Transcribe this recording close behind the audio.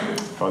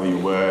Father, your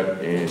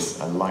word is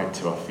a light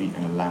to our feet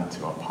and a lamp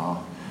to our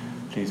path.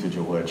 Please would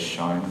your word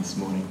shine this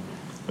morning,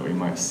 that we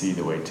might see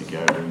the way to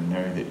go. We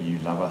know that you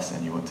love us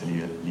and you want to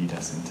lead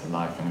us into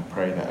life. And I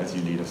pray that as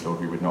you lead us,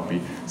 Lord, we would not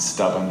be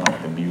stubborn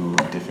like the mule,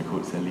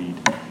 difficult to lead,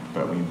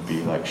 but we would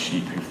be like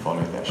sheep who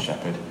follow their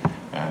shepherd,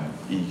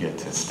 eager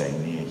to stay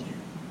near you.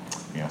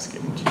 We ask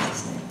it in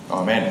Jesus' name.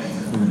 Amen.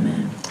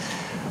 Amen.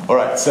 All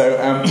right, so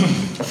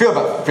I feel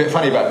a bit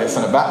funny about this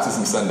on a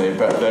baptism Sunday,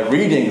 but the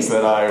readings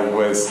that I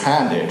was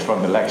handed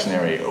from the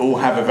lectionary all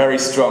have a very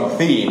strong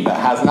theme that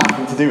has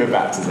nothing to do with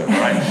baptism,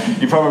 right?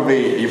 You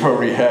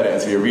probably heard it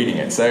as we were reading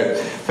it. So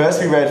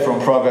first we read from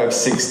Proverbs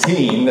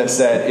 16 that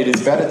said, "It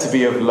is better to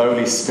be of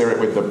lowly spirit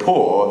with the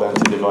poor than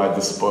to divide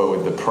the spoil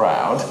with the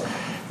proud."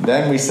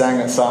 Then we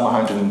sang at Psalm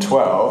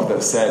 112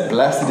 that said,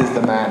 "Blessed is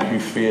the man who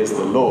fears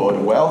the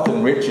Lord. Wealth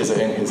and riches are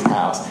in his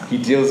house. He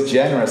deals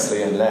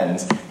generously and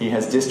lends. He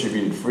has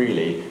distributed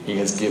freely. He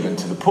has given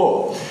to the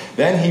poor."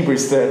 Then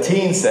Hebrews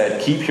 13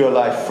 said, "Keep your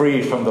life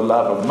free from the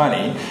love of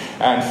money."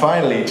 And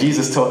finally,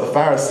 Jesus taught the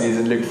Pharisees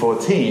in Luke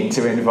 14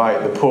 to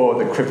invite the poor,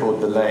 the crippled,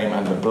 the lame,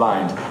 and the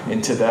blind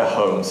into their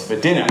homes for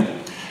dinner.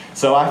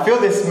 So I feel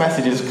this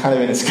message is kind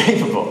of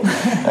inescapable.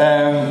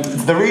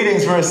 The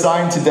readings were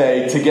assigned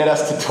today to get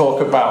us to talk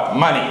about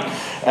money.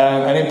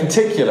 And in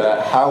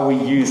particular, how we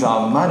use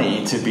our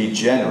money to be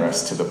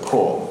generous to the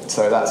poor.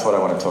 So that's what I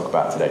want to talk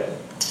about today.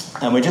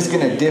 And we're just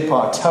going to dip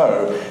our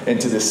toe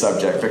into this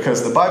subject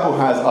because the Bible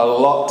has a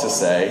lot to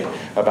say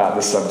about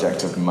the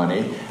subject of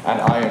money,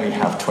 and I only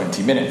have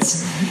 20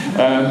 minutes.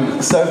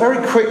 So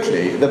very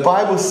quickly, the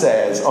Bible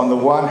says, on the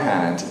one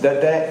hand,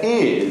 that there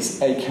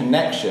is a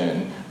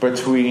connection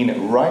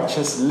between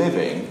righteous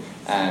living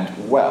and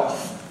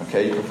wealth.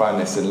 Okay, you can find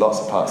this in lots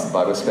of parts of the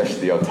Bible, especially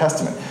the Old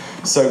Testament.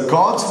 So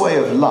God's way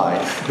of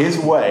life, his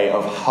way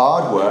of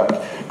hard work,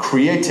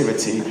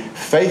 creativity,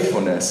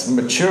 faithfulness,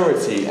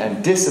 maturity,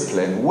 and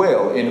discipline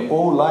will, in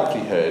all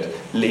likelihood,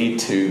 lead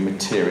to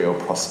material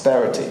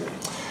prosperity.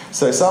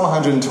 So Psalm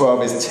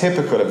 112 is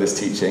typical of this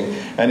teaching,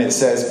 and it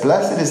says,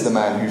 "Blessed is the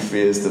man who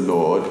fears the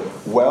Lord.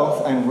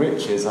 Wealth and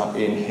riches are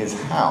in his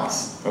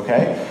house."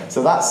 Okay?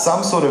 So that's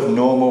some sort of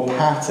normal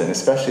pattern,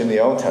 especially in the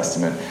Old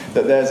Testament,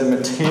 that there's a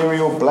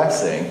material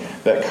blessing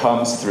that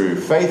comes through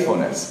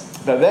faithfulness.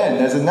 But then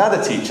there's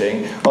another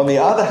teaching. On the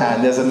other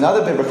hand, there's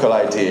another biblical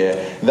idea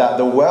that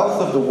the wealth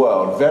of the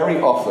world very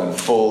often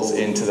falls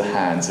into the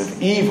hands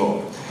of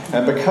evil.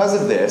 And because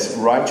of this,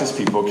 righteous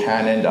people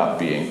can end up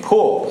being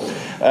poor.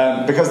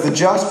 Because the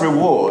just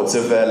rewards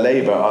of their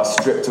labor are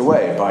stripped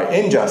away by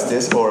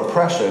injustice or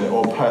oppression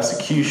or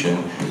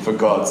persecution for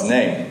God's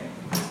name.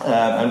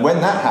 And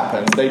when that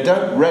happens, they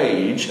don't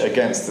rage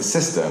against the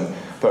system,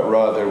 but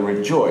rather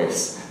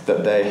rejoice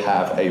that they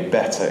have a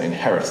better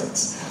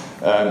inheritance.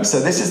 So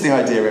this is the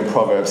idea in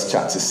Proverbs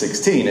chapter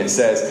 16. It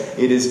says,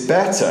 "It is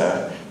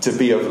better to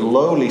be of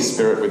lowly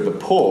spirit with the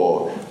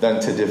poor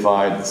than to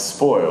divide the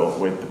spoil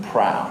with the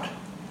proud."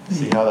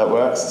 See how that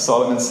works?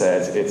 Solomon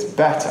says it's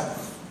better.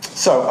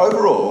 So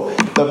overall,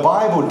 the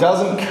Bible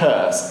doesn't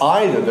curse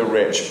either the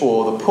rich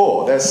or the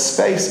poor. There's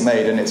space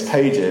made in its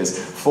pages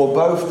for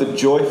both the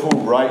joyful,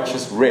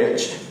 righteous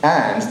rich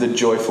and the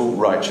joyful,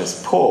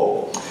 righteous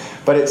poor.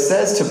 But it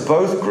says to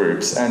both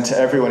groups and to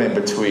everyone in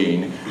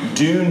between,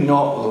 do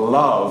not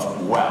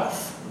love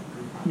wealth.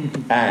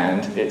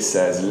 And it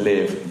says,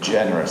 live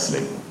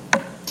generously.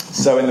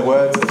 So in the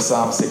words of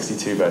Psalm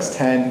 62 verse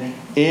 10,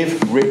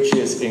 "If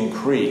riches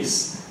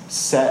increase,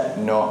 set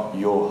not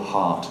your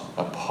heart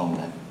upon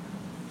them."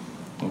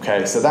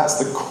 Okay, so that's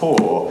the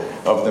core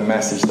of the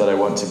message that I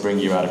want to bring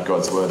you out of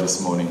God's word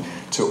this morning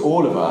to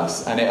all of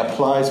us, and it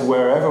applies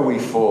wherever we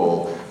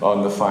fall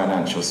on the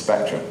financial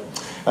spectrum.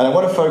 And I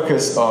want to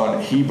focus on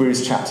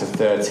Hebrews chapter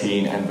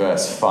 13 and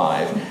verse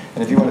 5.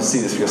 And if you want to see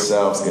this for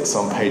yourselves, it's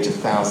on page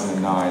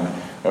 1009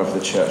 of the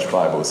church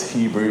Bibles.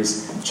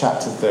 Hebrews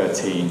chapter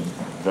 13,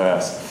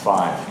 verse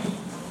 5.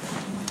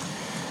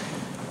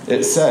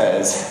 It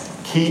says,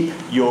 "Keep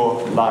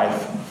your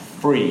life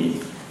free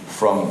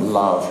from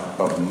love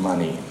of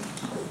money."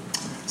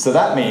 So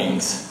that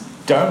means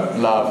don't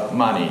love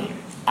money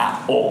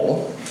at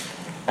all,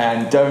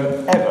 and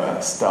don't ever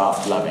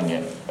start loving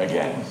it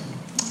again.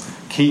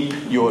 Keep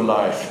your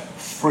life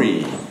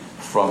free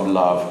from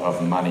love of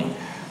money.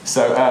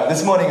 So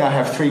this morning I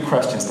have 3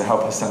 questions to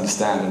help us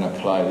understand and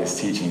apply this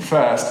teaching.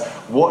 First,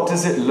 what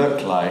does it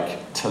look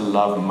like to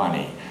love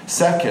money?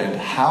 Second,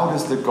 how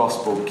does the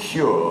gospel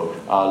cure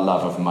our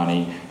love of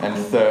money? And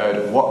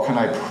third, what can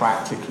I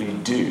practically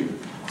do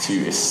to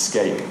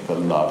escape the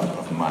love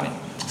of money?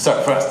 So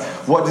first,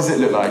 what does it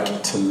look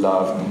like to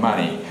love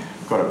money?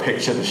 I've got a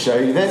picture to show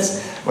you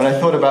this. When I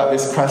thought about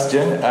this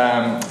question,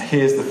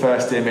 here's the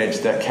first image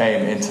that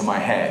came into my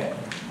head.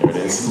 Here it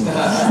is.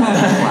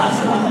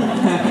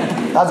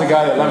 That's a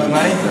guy that loves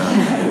money.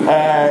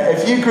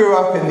 If you grew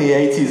up in the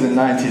 80s and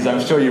 90s,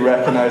 I'm sure you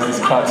recognize this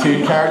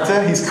cartoon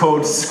character. He's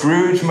called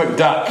Scrooge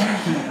McDuck.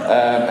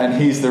 And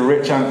he's the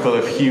rich uncle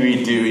of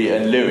Huey, Dewey,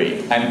 and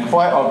Louie. And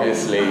quite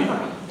obviously,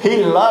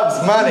 He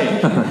loves money.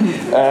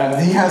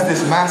 He has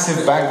this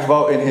massive bank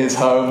vault in his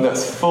home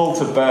that's full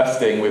to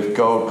bursting with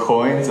gold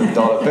coins and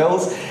dollar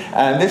bills.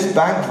 And this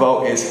bank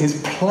vault is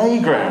his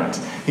playground.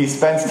 He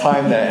spends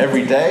time there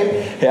every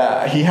day.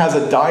 He has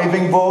a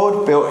diving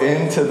board built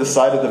into the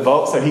side of the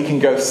vault so he can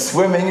go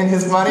swimming in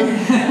his money.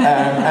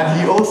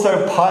 And he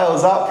also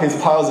piles up his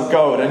piles of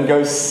gold and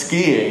goes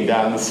skiing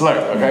down the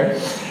slope,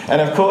 okay? And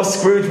of course,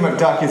 Scrooge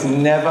McDuck is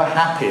never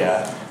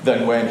happier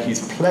than when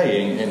he's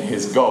playing in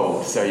his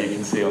gold. So you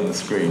can see on the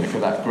screen, look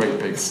at that great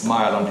big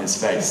smile on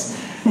his face.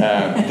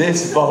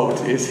 This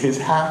vault is his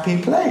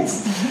happy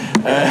place.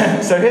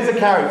 So here's a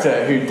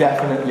character who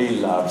definitely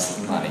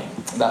loves money.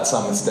 That's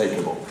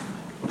unmistakable.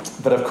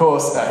 But of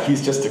course,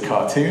 he's just a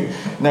cartoon.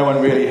 No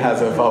one really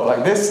has a vault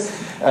like this.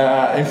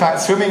 In fact,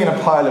 swimming in a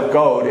pile of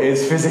gold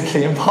is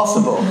physically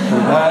impossible.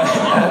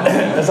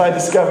 As I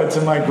discovered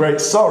to my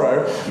great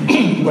sorrow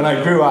when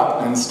I grew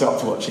up and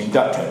stopped watching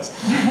DuckTales.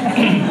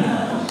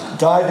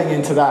 Diving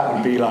into that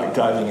would be like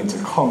diving into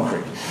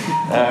concrete.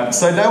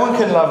 So no one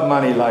can love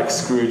money like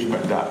Scrooge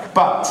McDuck.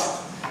 But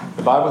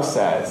the Bible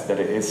says that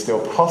it is still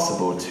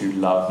possible to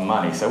love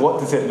money. So what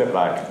does it look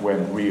like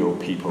when real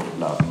people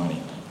love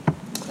money?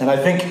 And I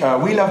think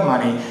we love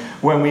money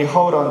when we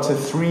hold on to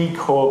 3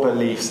 core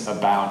beliefs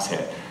about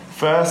it.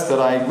 First, that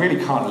I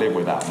really can't live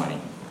without money.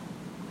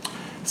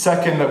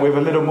 Second, that with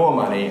a little more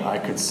money, I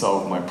could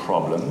solve my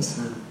problems.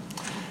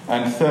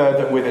 And third,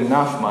 that with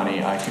enough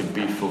money, I could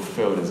be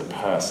fulfilled as a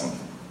person.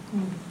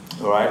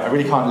 All right? I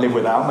really can't live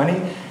without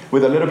money.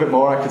 With a little bit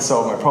more, I could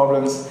solve my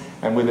problems.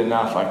 And with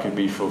enough, I could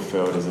be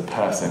fulfilled as a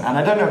person. And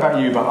I don't know about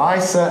you, but I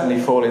certainly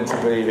fall into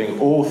believing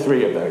all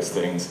 3 of those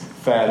things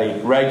fairly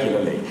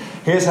regularly.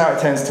 Here's how it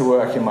tends to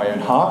work in my own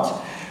heart.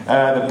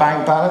 The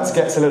bank balance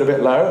gets a little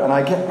bit low, and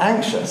I get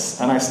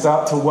anxious. And I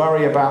start to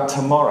worry about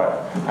tomorrow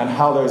and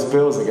how those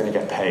bills are going to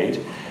get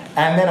paid.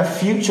 And then a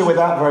future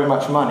without very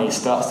much money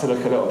starts to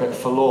look a little bit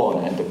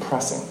forlorn and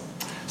depressing.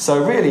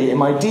 So really, in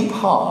my deep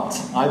heart,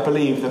 I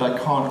believe that I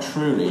can't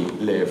truly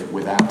live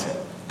without it.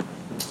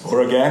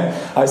 Or again,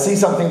 I see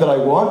something that I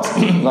want,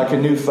 like a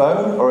new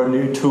phone or a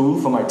new tool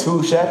for my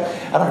tool shed,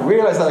 and I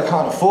realize that I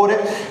can't afford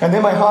it, and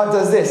then my heart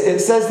does this. It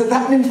says that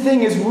that new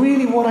thing is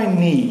really what I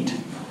need,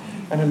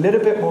 and a little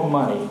bit more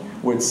money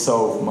would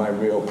solve my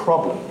real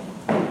problem.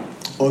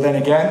 Or then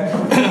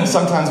again,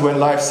 sometimes when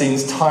life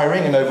seems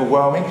tiring and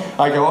overwhelming,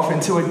 I go off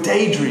into a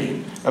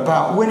daydream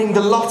about winning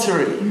the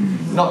lottery.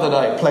 Not that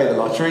I play the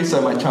lottery,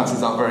 so my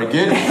chances aren't very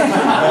good.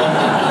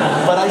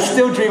 But I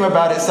still dream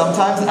about it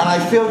sometimes, and I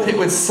feel that it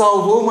would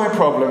solve all my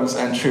problems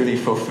and truly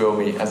fulfill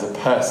me as a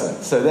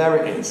person. So there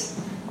it is.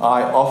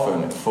 I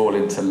often fall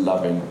into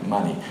loving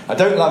money. I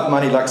don't love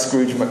money like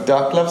Scrooge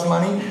McDuck loves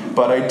money,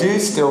 but I do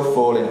still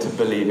fall into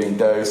believing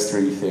those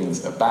 3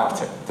 things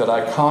about it. That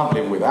I can't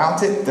live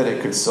without it, that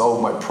it could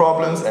solve my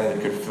problems, and it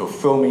could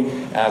fulfill me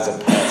as a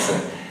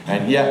person.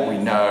 And yet we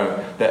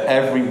know that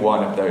every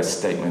one of those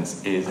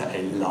statements is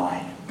a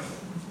lie.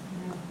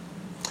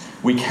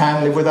 We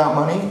can live without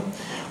money.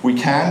 We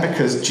can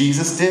because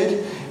Jesus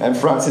did, and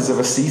Francis of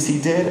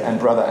Assisi did, and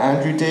Brother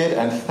Andrew did,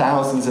 and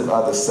thousands of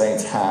other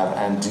saints have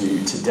and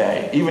do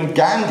today. Even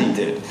Gandhi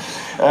did.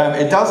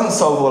 It doesn't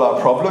solve all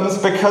our problems,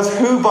 because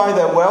who by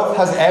their wealth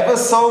has ever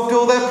solved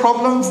all their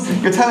problems?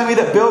 You're telling me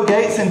that Bill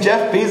Gates and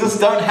Jeff Bezos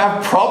don't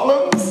have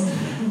problems?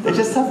 They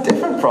just have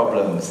different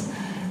problems.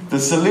 The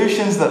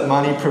solutions that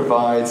money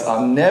provides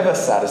are never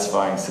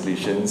satisfying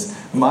solutions.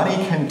 Money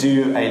can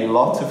do a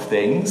lot of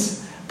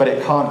things, but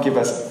it can't give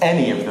us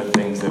any of the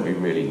things that we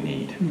really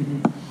need.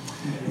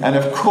 Mm-hmm. And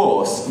of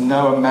course,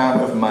 no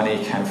amount of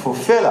money can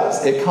fulfill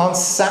us. It can't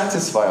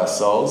satisfy our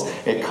souls.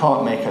 It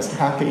can't make us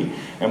happy.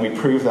 And we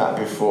proved that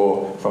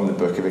before from the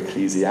book of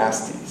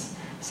Ecclesiastes.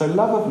 So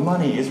love of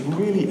money is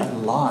really a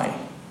lie.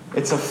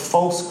 It's a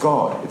false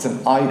god. It's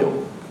an idol.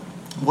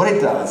 What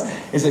it does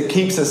is it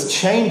keeps us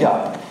chained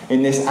up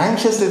in this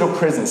anxious little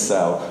prison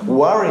cell,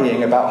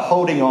 worrying about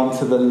holding on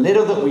to the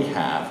little that we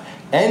have,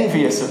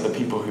 envious of the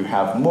people who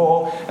have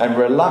more, and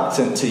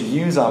reluctant to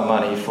use our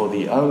money for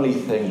the only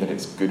thing that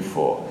it's good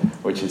for,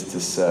 which is to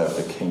serve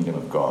the kingdom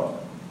of God.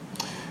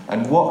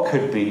 And what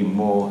could be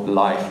more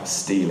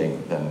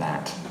life-stealing than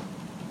that?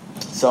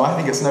 So I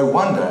think it's no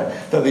wonder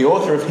that the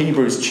author of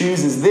Hebrews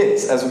chooses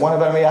this as one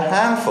of only a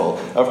handful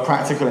of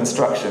practical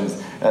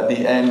instructions at the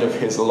end of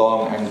his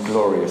long and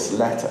glorious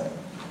letter.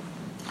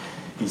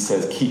 He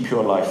says, keep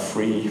your life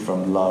free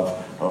from love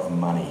of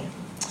money.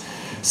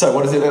 So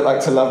what does it look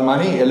like to love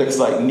money? It looks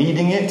like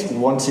needing it,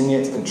 wanting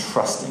it, and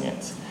trusting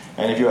it.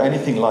 And if you're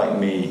anything like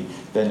me,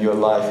 then your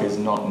life is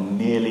not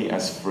nearly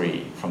as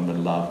free from the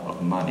love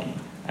of money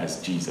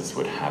as Jesus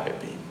would have it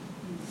be.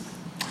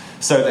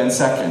 So then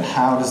second,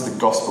 how does the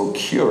gospel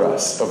cure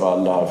us of our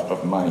love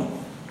of money?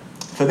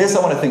 For this,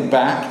 I want to think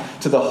back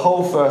to the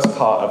whole first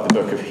part of the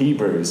book of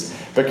Hebrews,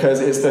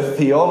 because it's the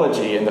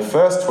theology in the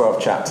first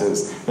 12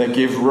 chapters that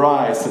give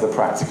rise to the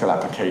practical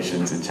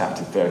applications in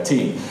chapter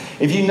 13.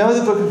 If you know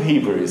the book of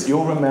Hebrews,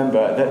 you'll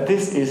remember that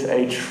this is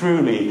a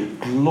truly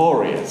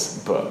glorious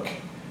book.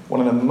 one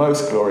of the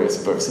most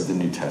glorious books of the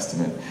New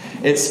Testament.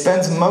 It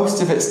spends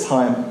most of its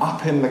time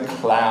up in the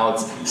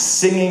clouds,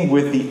 singing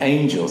with the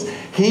angels.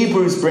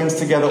 Hebrews brings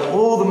together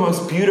all the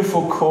most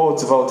beautiful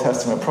chords of Old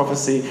Testament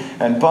prophecy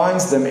and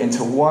binds them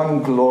into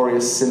one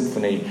glorious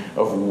symphony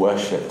of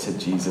worship to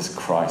Jesus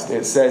Christ.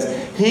 It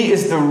says, he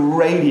is the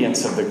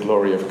radiance of the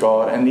glory of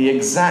God and the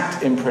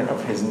exact imprint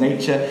of his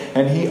nature,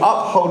 and he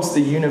upholds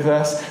the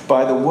universe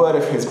by the word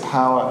of his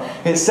power.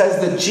 It says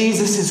that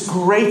Jesus is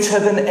greater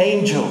than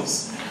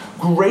angels,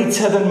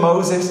 greater than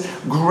Moses,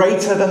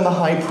 greater than the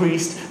high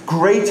priest,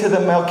 greater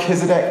than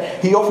Melchizedek.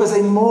 He offers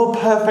a more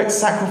perfect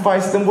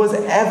sacrifice than was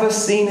ever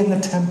seen in the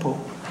temple.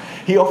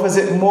 He offers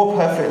it more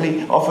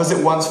perfectly, offers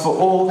it once for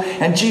all,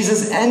 and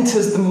Jesus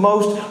enters the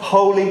most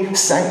holy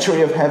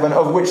sanctuary of heaven,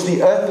 of which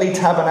the earthly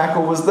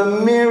tabernacle was the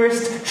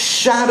merest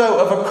shadow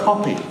of a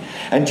copy.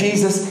 And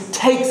Jesus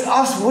takes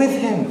us with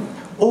him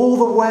all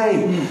the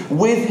way,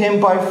 with him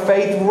by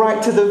faith,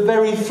 right to the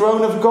very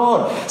throne of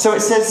God. So it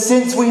says,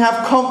 since we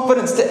have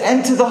confidence to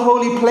enter the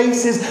holy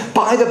places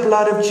by the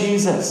blood of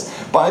Jesus,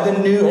 by the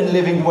new and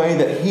living way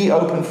that he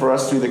opened for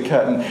us through the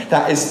curtain,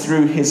 that is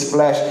through his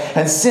flesh.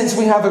 And since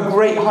we have a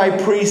great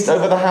high priest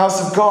over the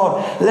house of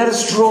God, let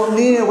us draw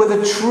near with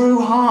a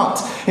true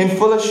heart, in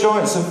full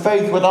assurance of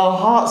faith, with our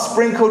hearts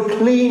sprinkled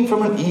clean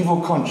from an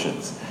evil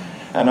conscience,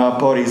 and our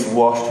bodies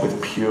washed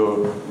with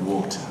pure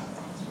water.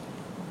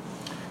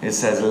 It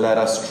says, let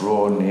us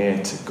draw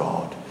near to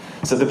God.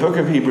 So the book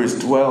of Hebrews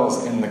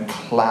dwells in the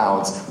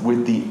clouds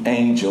with the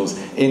angels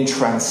in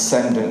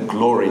transcendent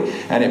glory.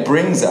 And it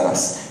brings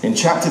us, in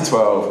chapter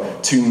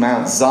 12, to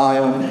Mount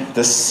Zion,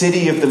 the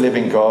city of the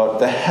living God,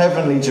 the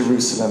heavenly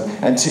Jerusalem,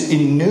 and to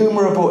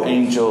innumerable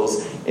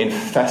angels in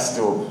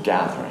festal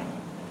gathering.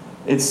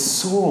 It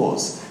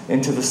soars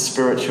into the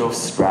spiritual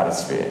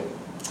stratosphere.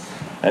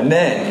 And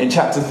then, in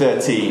chapter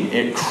 13,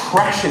 it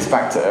crashes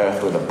back to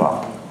earth with a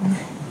bump.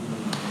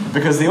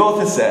 Because the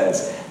author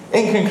says,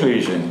 in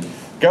conclusion,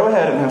 go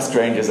ahead and have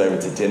strangers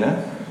over to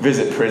dinner,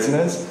 visit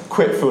prisoners,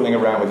 quit fooling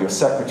around with your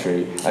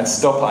secretary, and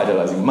stop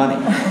idolizing money.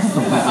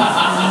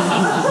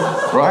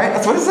 Right?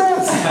 That's what it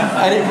says.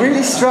 And it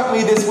really struck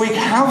me this week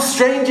how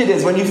strange it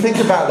is when you think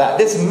about that.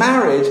 This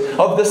marriage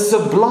of the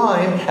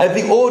sublime and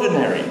the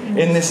ordinary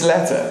in this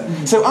letter.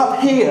 So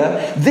up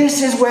here,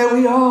 this is where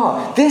we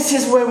are. This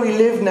is where we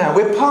live now.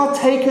 We're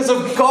partakers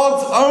of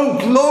God's own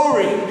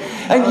glory.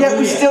 And yet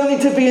we still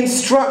need to be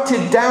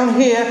instructed down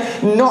here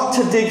not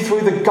to dig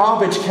through the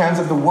garbage cans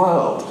of the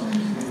world.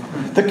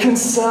 The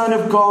concern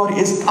of God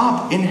is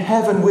up in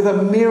heaven with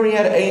a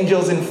myriad of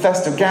angels in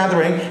festal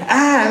gathering,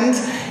 and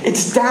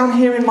it's down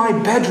here in my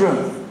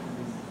bedroom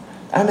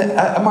and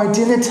at my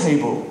dinner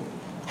table.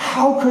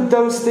 How could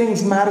those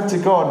things matter to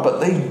God?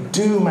 But they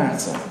do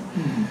matter.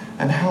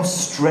 And how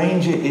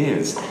strange it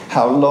is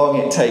how long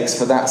it takes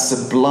for that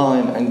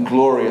sublime and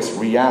glorious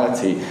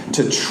reality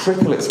to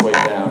trickle its way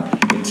down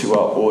into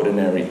our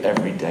ordinary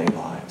everyday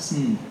lives.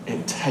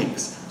 It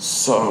takes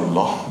so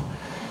long.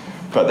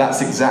 But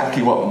that's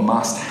exactly what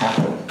must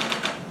happen.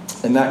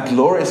 And that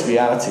glorious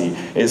reality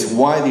is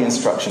why the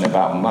instruction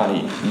about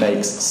money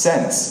makes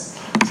sense.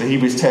 So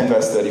Hebrews 10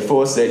 verse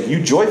 34 said,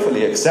 you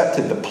joyfully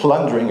accepted the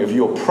plundering of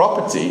your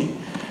property,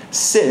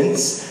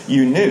 since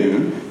you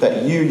knew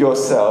that you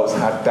yourselves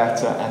had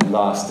better and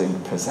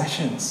lasting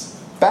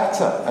possessions.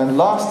 Better and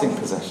lasting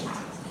possessions.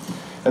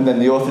 And then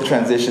the author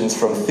transitions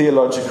from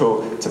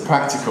theological to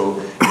practical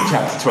in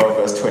chapter 12,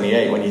 verse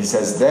 28, when he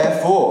says,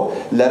 therefore,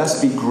 let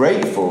us be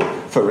grateful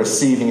for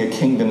receiving a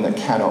kingdom that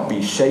cannot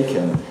be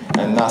shaken,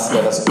 and thus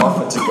let us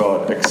offer to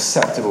God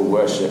acceptable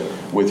worship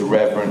with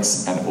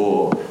reverence and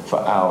awe, for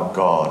our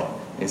God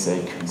is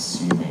a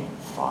consuming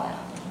fire.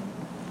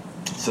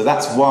 So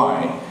that's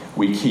why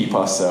we keep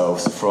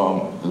ourselves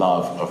from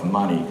love of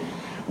money.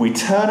 We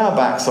turn our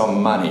backs on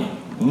money,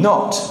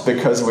 not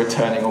because we're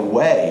turning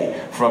away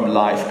from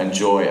life and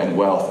joy and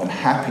wealth and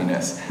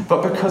happiness,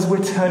 but because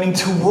we're turning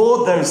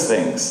toward those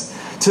things,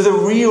 to the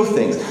real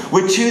things.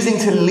 We're choosing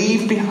to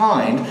leave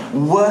behind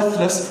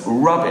worthless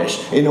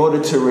rubbish in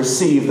order to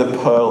receive the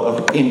pearl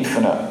of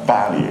infinite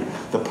value,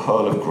 the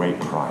pearl of great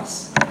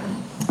price.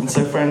 And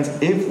so, friends,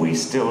 if we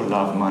still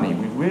love money,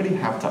 we really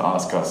have to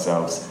ask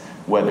ourselves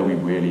whether we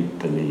really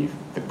believe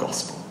the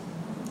gospel.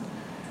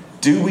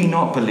 Do we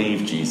not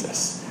believe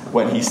Jesus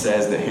when he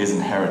says that his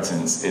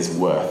inheritance is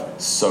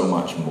worth so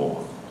much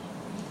more?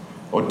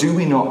 Or do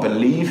we not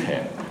believe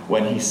him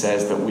when he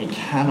says that we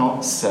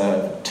cannot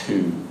serve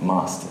two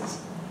masters?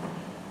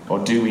 Or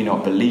do we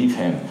not believe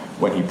him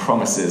when he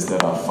promises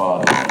that our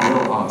Father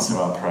will answer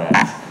our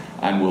prayers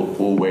and will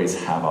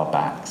always have our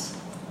backs?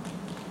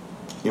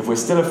 If we're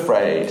still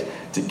afraid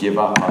to give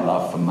up our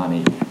love for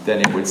money,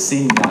 then it would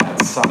seem that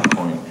at some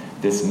point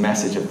this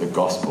message of the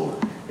gospel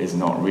is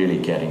not really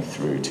getting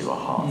through to our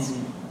hearts.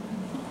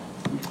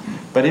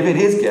 But if it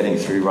is getting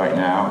through right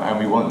now and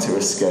we want to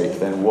escape,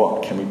 then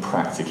what can we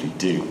practically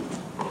do?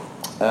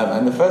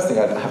 And the first thing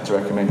I'd have to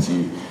recommend to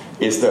you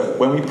is that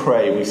when we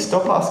pray, we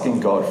stop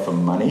asking God for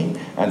money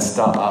and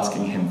start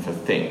asking him for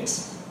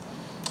things.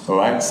 All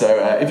right?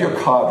 So if your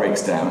car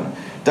breaks down,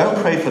 Don't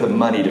pray for the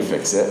money to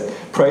fix it.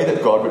 Pray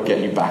that God would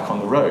get you back on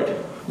the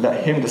road.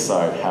 Let him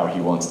decide how he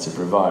wants to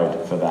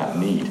provide for that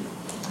need.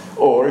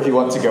 Or if you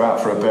want to go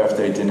out for a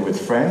birthday dinner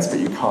with friends but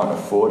you can't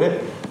afford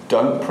it,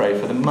 don't pray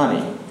for the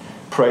money.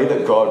 Pray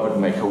that God would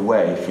make a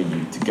way for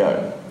you to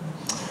go.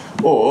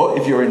 Or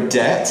if you're in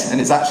debt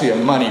and it's actually a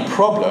money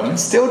problem,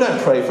 still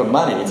don't pray for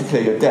money to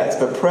clear your debts,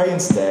 but pray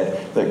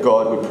instead that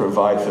God would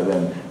provide for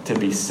them to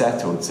be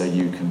settled so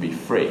you can be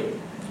free.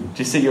 Do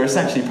you see, you're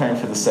essentially praying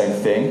for the same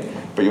thing,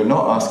 but you're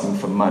not asking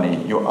for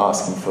money, you're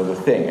asking for the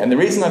thing. And the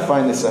reason I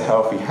find this a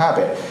healthy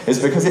habit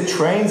is because it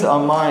trains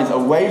our minds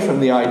away from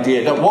the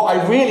idea that what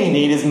I really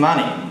need is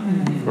money.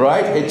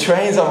 Right? It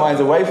trains our minds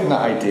away from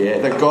that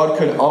idea that God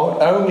can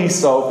only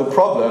solve the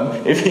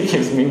problem if he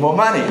gives me more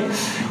money.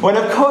 When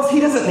of course he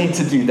doesn't need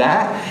to do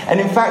that. And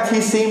in fact, he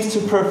seems to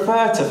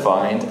prefer to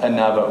find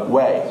another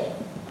way.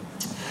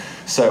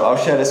 So I'll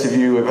share this with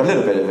you with a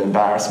little bit of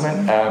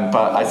embarrassment,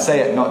 but I say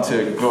it not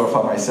to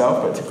glorify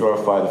myself, but to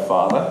glorify the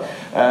Father.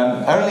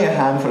 Only a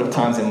handful of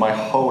times in my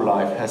whole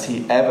life has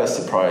he ever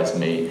surprised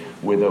me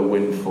with a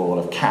windfall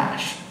of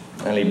cash.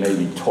 Only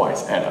maybe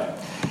twice ever.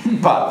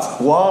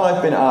 But while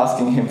I've been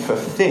asking him for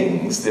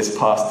things this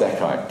past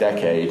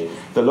decade,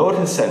 the Lord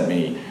has sent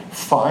me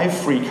 5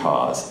 free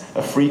cars,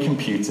 a free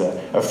computer,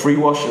 a free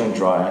washer and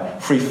dryer,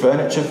 free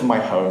furniture for my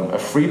home, a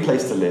free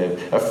place to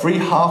live, a free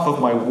half of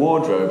my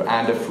wardrobe,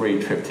 and a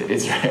free trip to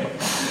Israel.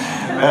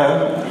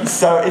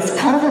 So it's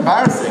kind of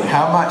embarrassing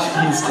how much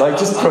he's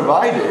just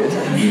provided.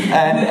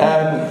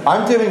 And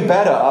I'm doing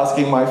better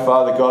asking my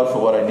Father God for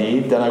what I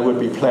need than I would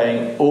be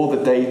playing all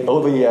the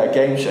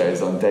game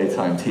shows on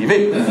daytime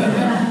TV.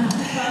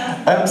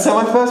 So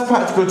my first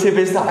practical tip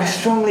is that I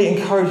strongly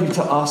encourage you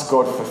to ask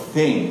God for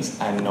things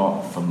and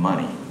not for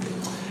money.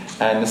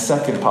 And the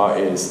second part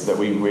is that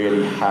we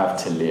really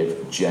have to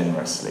live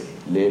generously.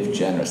 Live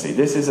generously.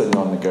 This is a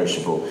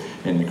non-negotiable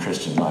in the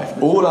Christian life.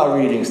 All our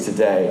readings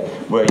today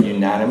were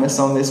unanimous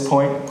on this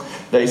point.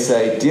 They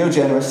say, deal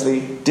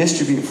generously,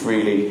 distribute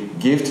freely,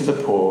 give to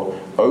the poor,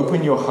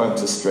 open your home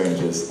to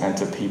strangers and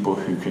to people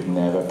who could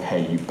never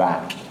pay you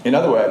back. In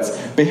other words,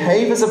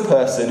 behave as a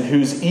person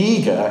who's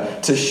eager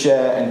to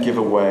share and give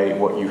away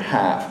what you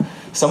have.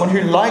 Someone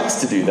who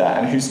likes to do that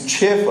and who's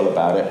cheerful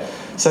about it.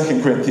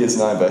 2 Corinthians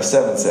 9 verse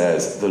 7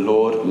 says, the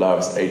Lord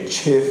loves a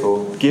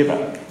cheerful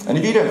giver. And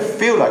if you don't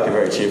feel like a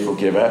very cheerful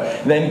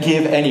giver, then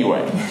give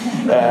anyway.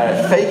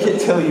 Fake it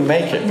till you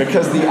make it.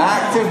 Because the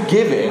act of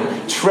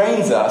giving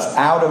trains us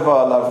out of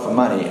our love for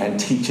money and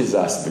teaches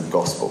us the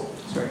gospel.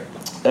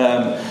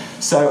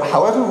 So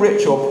however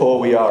rich or poor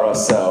we are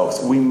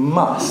ourselves, we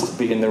must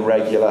be in the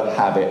regular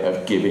habit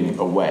of giving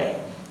away.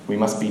 We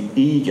must be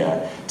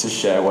eager to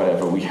share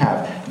whatever we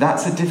have.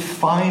 That's a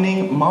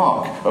defining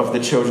mark of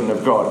the children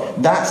of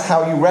God. That's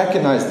how you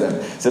recognize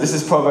them. So this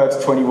is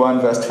Proverbs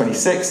 21 verse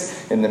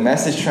 26 in the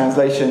Message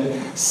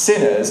translation.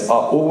 Sinners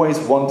are always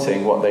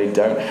wanting what they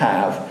don't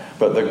have,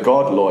 but the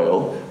God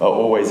loyal are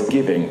always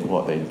giving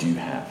what they do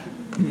have.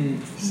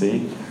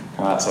 See?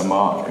 And that's a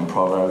mark in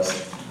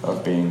Proverbs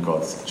of being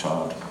God's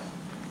child.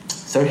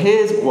 So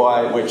here's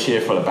why we're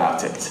cheerful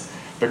about it.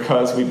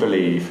 Because we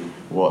believe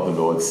what the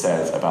Lord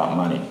says about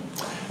money.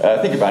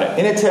 Think about it.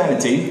 In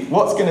eternity,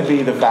 what's going to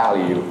be the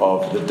value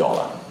of the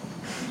dollar?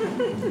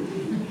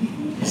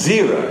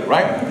 0,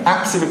 right?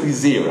 Absolutely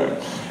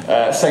 0.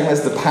 Same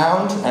as the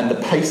pound and the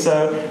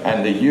peso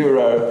and the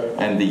euro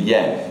and the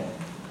yen.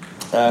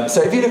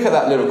 So if you look at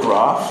that little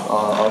graph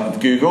on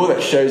Google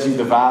that shows you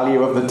the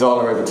value of the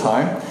dollar over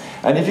time,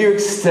 and if you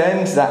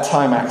extend that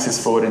time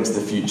axis forward into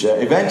the future,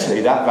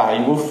 eventually that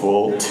value will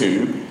fall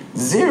to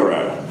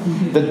 0.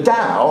 The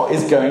Dow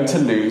is going to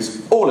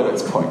lose all of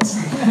its points.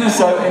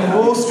 So in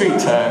Wall Street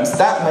terms,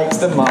 that makes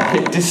the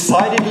market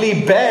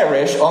decidedly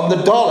bearish on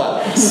the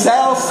dollar.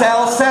 Sell,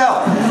 sell,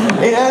 sell.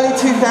 In early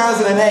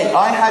 2008,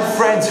 I had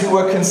friends who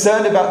were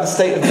concerned about the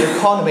state of the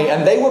economy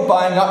and they were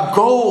buying up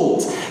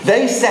gold.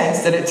 They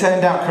sensed that it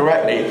turned out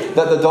correctly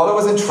that the dollar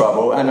was in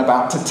trouble and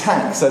about to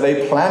tank. So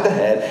they planned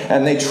ahead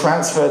and they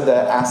transferred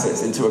their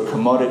assets into a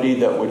commodity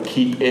that would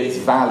keep its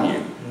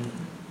value.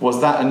 Was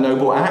that a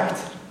noble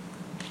act?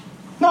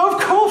 No,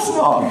 of course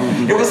not.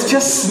 It was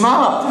just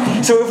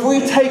smart. So if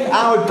we take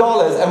our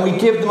dollars and we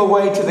give them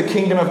away to the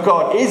kingdom of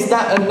God, is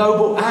that a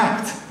noble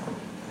act?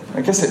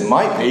 I guess it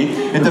might be.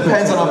 It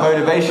depends on our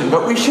motivation.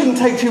 But we shouldn't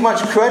take too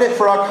much credit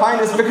for our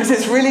kindness because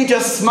it's really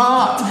just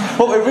smart.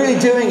 What we're really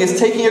doing is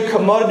taking a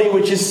commodity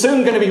which is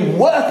soon going to be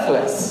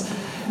worthless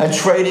and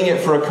trading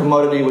it for a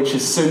commodity which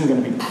is soon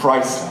going to be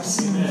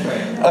priceless.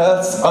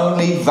 Earth's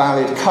only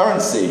valid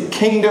currency.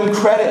 Kingdom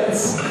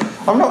credits.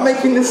 I'm not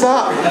making this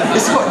up.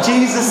 It's what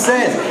Jesus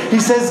says. He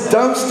says,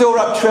 don't store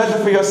up treasure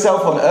for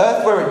yourself on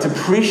earth where it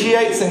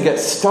depreciates and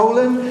gets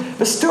stolen,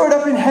 but store it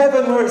up in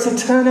heaven where it's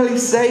eternally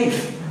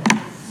safe.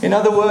 In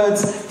other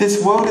words,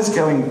 this world is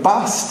going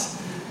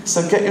bust,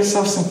 so get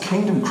yourself some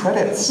kingdom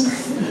credits.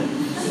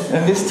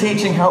 And this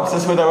teaching helps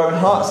us with our own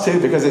hearts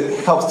too, because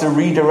it helps to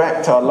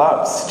redirect our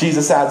loves.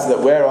 Jesus adds that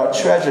where our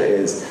treasure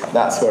is,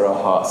 that's where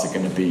our hearts are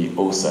going to be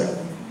also.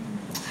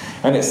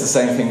 And it's the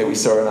same thing that we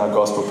saw in our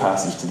gospel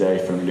passage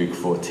today from Luke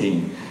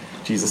 14.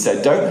 Jesus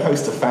said, don't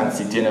host a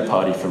fancy dinner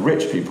party for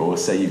rich people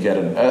so you get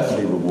an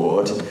earthly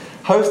reward.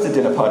 Host a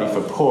dinner party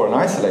for poor and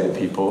isolated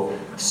people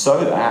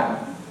so that,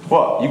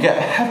 what? You get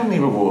a heavenly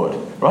reward,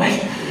 right?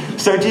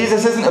 So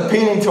Jesus isn't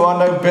appealing to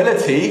our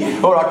nobility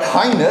or our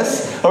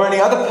kindness or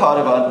any other part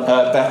of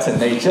our better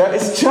nature.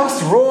 It's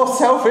just raw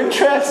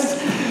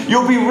self-interest.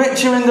 You'll be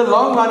richer in the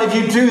long run if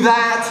you do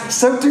that,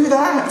 so do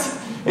that.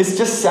 It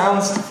just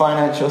sounds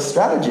financial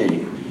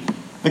strategy.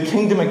 The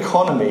kingdom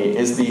economy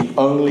is the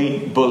only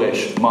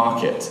bullish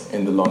market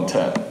in the long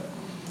term.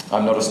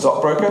 I'm not a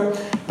stockbroker,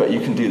 but you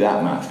can do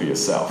that math for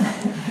yourself.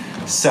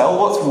 Sell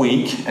what's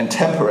weak and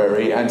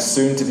temporary and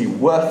soon to be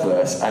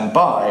worthless, and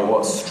buy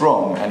what's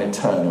strong and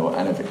eternal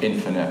and of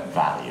infinite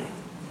value.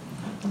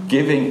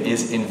 Giving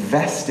is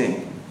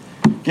investing.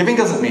 Giving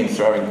doesn't mean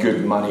throwing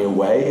good money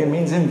away. It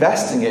means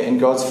investing it in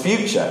God's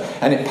future.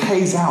 And it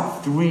pays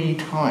out 3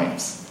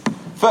 times.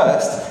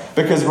 First,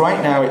 because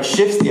right now it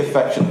shifts the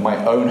affection of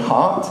my own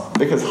heart,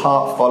 because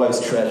heart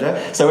follows treasure.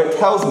 So it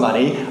tells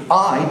money,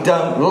 I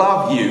don't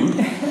love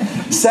you.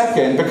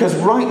 Second, because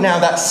right now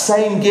that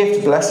same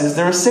gift blesses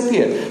the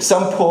recipient.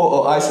 Some poor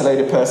or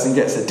isolated person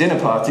gets a dinner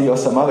party or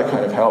some other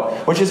kind of help,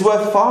 which is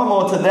worth far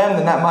more to them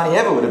than that money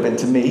ever would have been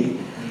to me.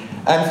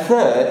 And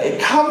third,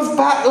 it comes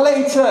back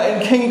later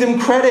in kingdom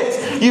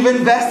credit. You've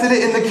invested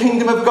it in the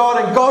kingdom of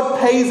God, and God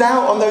pays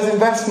out on those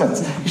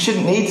investments. You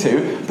shouldn't need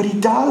to, but he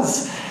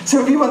does.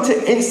 So if you want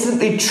to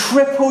instantly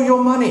triple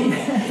your money,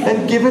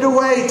 then give it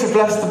away to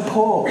bless the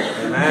poor.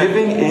 Amen.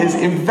 Giving is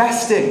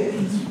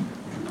investing.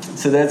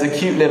 So there's a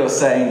cute little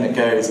saying that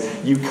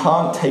goes, you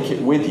can't take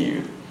it with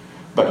you,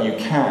 but you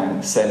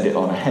can send it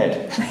on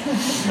ahead.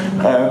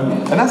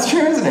 And that's true,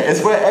 isn't it?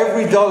 It's where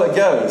every dollar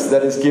goes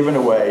that is given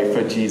away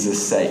for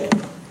Jesus' sake.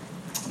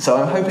 So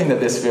I'm hoping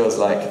that this feels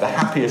like the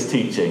happiest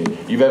teaching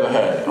you've ever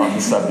heard on the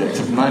subject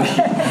of money.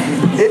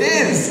 It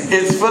is!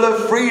 It's full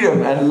of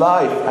freedom and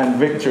life and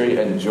victory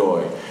and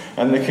joy.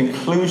 And the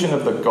conclusion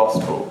of the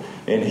gospel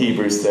in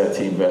Hebrews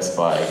 13 verse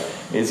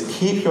 5 is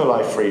keep your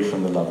life free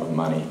from the love of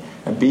money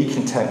and be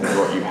content with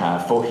what you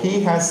have. For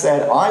he has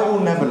said, I will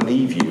never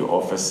leave you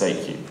or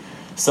forsake you.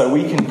 So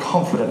we can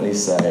confidently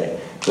say,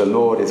 the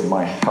Lord is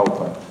my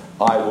helper.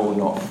 I will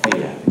not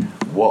fear.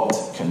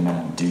 What can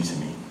man do to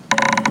me?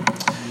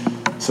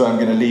 So I'm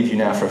going to leave you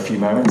now for a few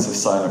moments of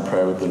silent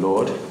prayer with the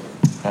Lord.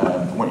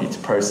 I want you to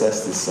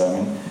process this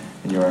sermon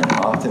in your own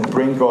heart and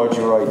bring God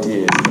your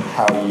ideas of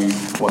how you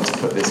want to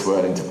put this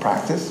word into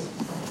practice.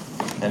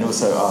 And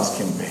also ask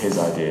him for his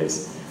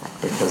ideas,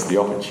 because the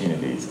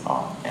opportunities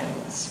are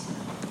endless.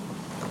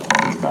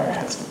 Please bow your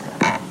heads for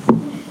prayer.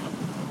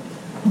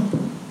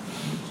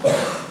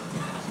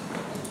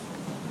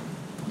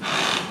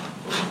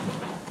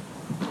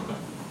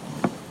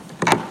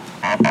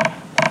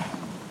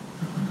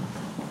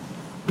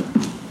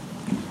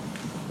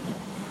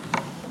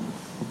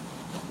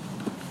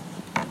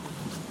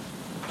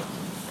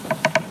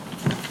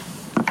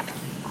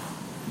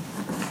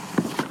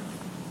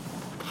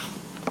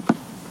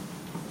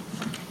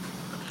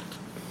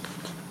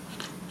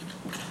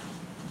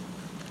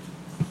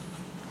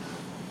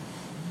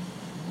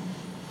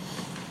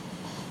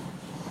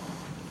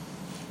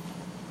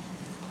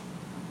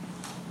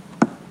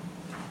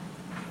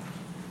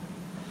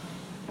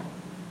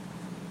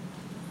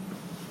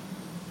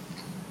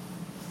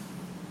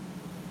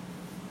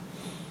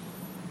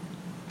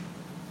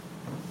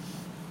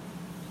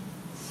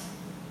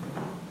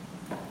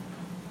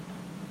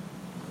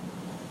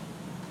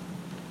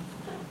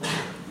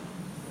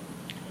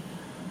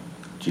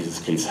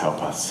 Jesus, please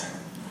help us.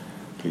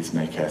 Please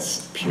make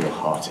us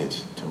pure-hearted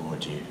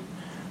toward you.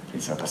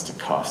 Please help us to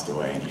cast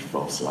away any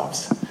false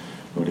loves.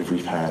 Lord, if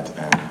we've had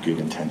good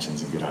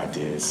intentions and good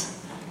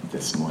ideas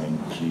this morning,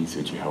 please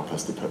would you help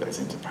us to put those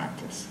into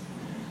practice.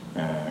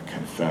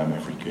 Confirm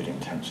every good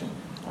intention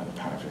by the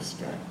power of your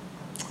Spirit.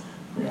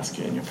 We ask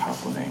it in your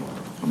powerful name.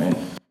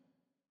 Amen.